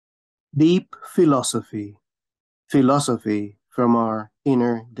Deep philosophy, philosophy from our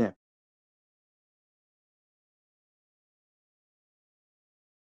inner depth.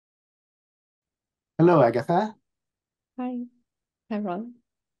 Hello, Agatha. Hi, Ron.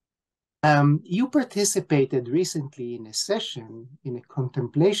 You participated recently in a session, in a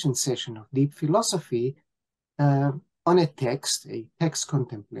contemplation session of deep philosophy, on a text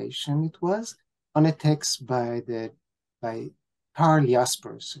contemplation it was, on a text by Karl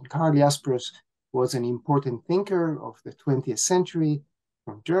Jaspers. And Karl Jaspers was an important thinker of the 20th century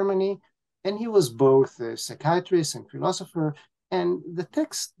from Germany, and he was both a psychiatrist and philosopher. And the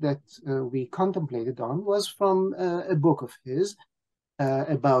text that we contemplated on was from a book of his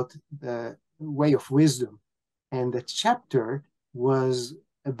about the way of wisdom. And the chapter was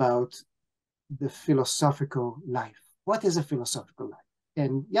about the philosophical life. What is a philosophical life?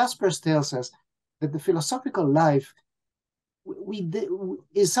 And Jaspers tells us that the philosophical life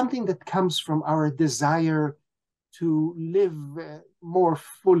is something that comes from our desire to live more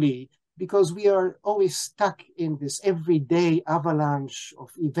fully, because we are always stuck in this everyday avalanche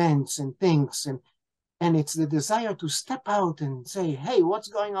of events and things. And it's the desire to step out and say, hey, what's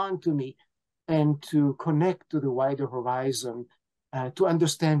going on to me? And to connect to the wider horizon, to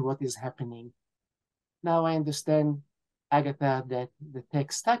understand what is happening. Now I understand, Agatha, that the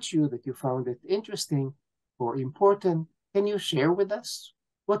text touched you, that you found it interesting or important. Can you share with us?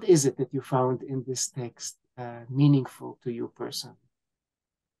 What is it that you found in this text meaningful to you personally?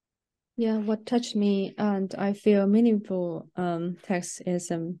 Yeah, what touched me and I feel meaningful text is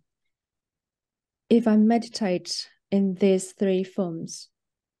if I meditate in these three forms: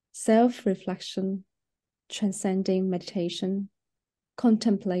 self-reflection, transcending meditation,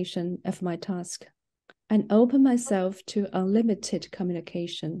 contemplation of my task, and open myself to unlimited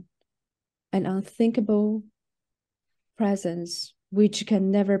communication, an unthinkable presence which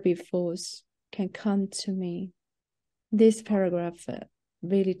can never be false can come to me. This paragraph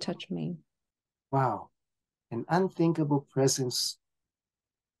really touched me. Wow, an unthinkable presence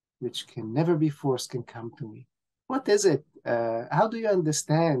which can never be forced can come to me. What is it? How do you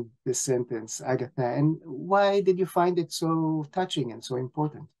understand this sentence, Agatha? And why did you find it so touching and so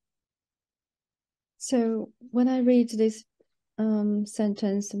important? So when I read this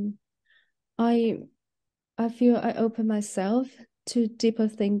sentence, I feel I open myself to deeper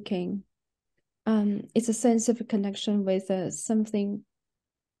thinking. It's a sense of a connection with something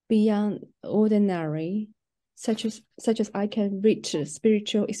beyond ordinary, such as I can reach a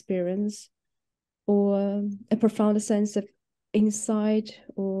spiritual experience or a profound sense of insight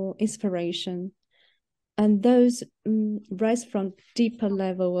or inspiration. And those rise from deeper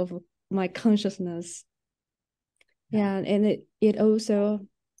level of my consciousness. Yeah, and it also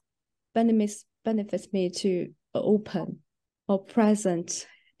benefits me to open or present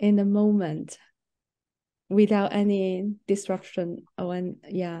in the moment without any disruption.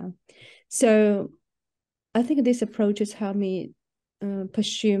 So I think this approach has helped me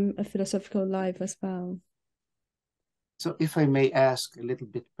pursue a philosophical life as well. So if I may ask a little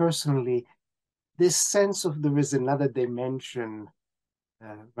bit personally, this sense of there is another dimension,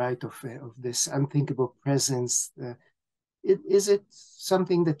 right, of this unthinkable presence, is it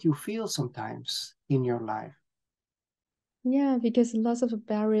something that you feel sometimes in your life? Yeah, because lots of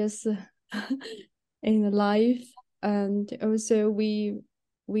barriers in life, and also we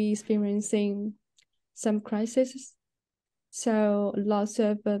experiencing some crises, so lots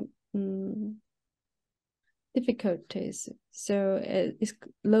of difficulties. So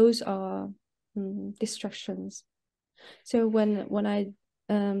those are distractions. So when I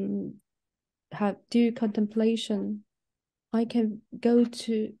do contemplation, I can go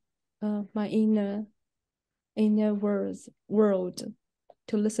to my inner world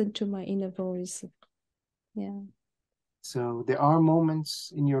to listen to my inner voice. Yeah. So there are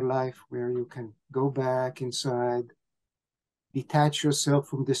moments in your life where you can go back inside, detach yourself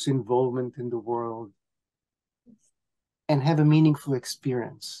from this involvement in the world, and have a meaningful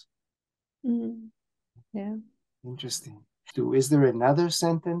experience. Yeah. Interesting. Is there another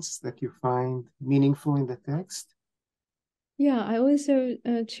sentence that you find meaningful in the text? Yeah, I also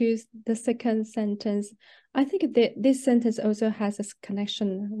choose the second sentence. I think this sentence also has a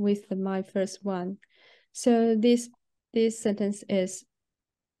connection with my first one. So this sentence is,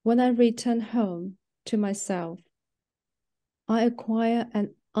 when I return home to myself, I acquire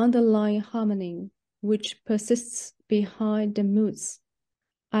an underlying harmony which persists behind the moods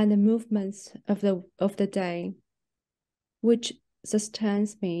and the movements of the day, which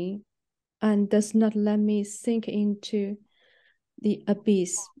sustains me and does not let me sink into the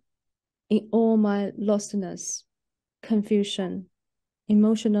abyss in all my lostness, confusion,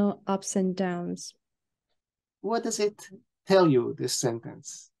 emotional ups and downs. What does it tell you, this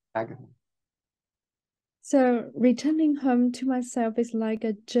sentence, Agatha? So returning home to myself is like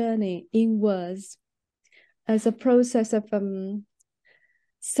a journey inwards, as a process of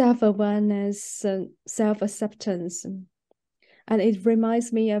self-awareness, self-acceptance. And it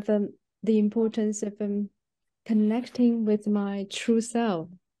reminds me of the importance of connecting with my true self.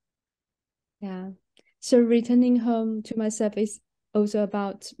 Yeah. So returning home to myself is also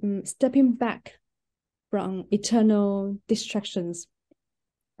about stepping back from eternal distractions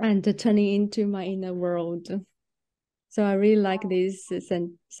and turning into my inner world. So I really like this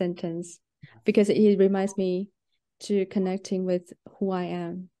sentence because it reminds me to connecting with who I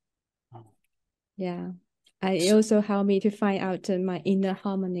am. Yeah. And it also helped me to find out my inner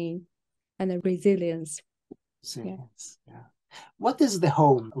harmony and resilience. Yes, yeah. What is the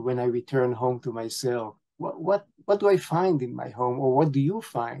home when I return home to myself? What do I find in my home, or what do you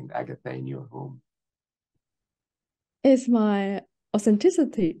find, Agatha, in your home? It's my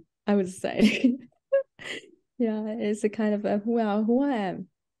authenticity, I would say. Yeah, it's a kind of who I am.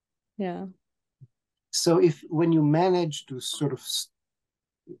 Yeah. So if when you manage to sort of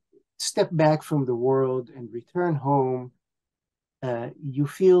step back from the world and return home, you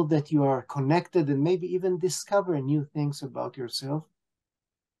feel that you are connected and maybe even discover new things about yourself?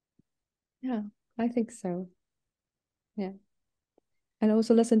 Yeah, I think so. Yeah. And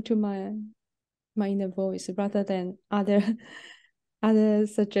also listen to my inner voice rather than other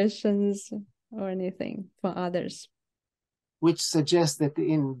suggestions or anything for others. Which suggests that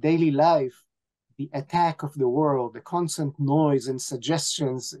in daily life, the attack of the world, the constant noise and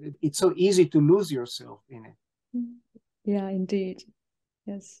suggestions, it's so easy to lose yourself in it. Yeah, indeed.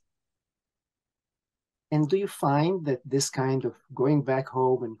 Yes. And do you find that this kind of going back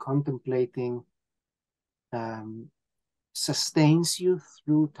home and contemplating sustains you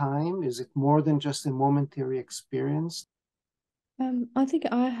through time? Is it more than just a momentary experience? I think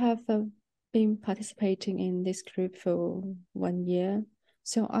I have been participating in this group for 1 year.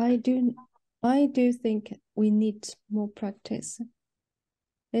 So I do think we need more practice.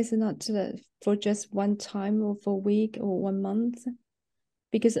 It's not for just one time or for a week or 1 month.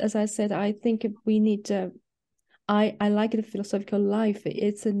 Because as I said, I think we need I like the philosophical life.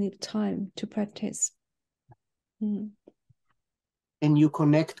 It's a need time to practice. And you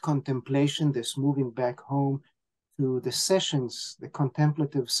connect contemplation, this moving back home, to the sessions, the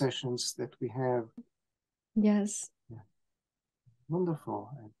contemplative sessions that we have. Yes. Yeah. Wonderful.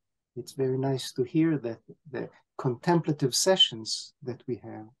 And it's very nice to hear that the contemplative sessions that we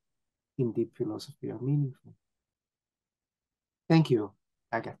have in deep philosophy are meaningful. Thank you,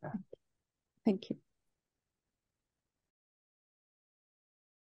 Agatha. Thank you.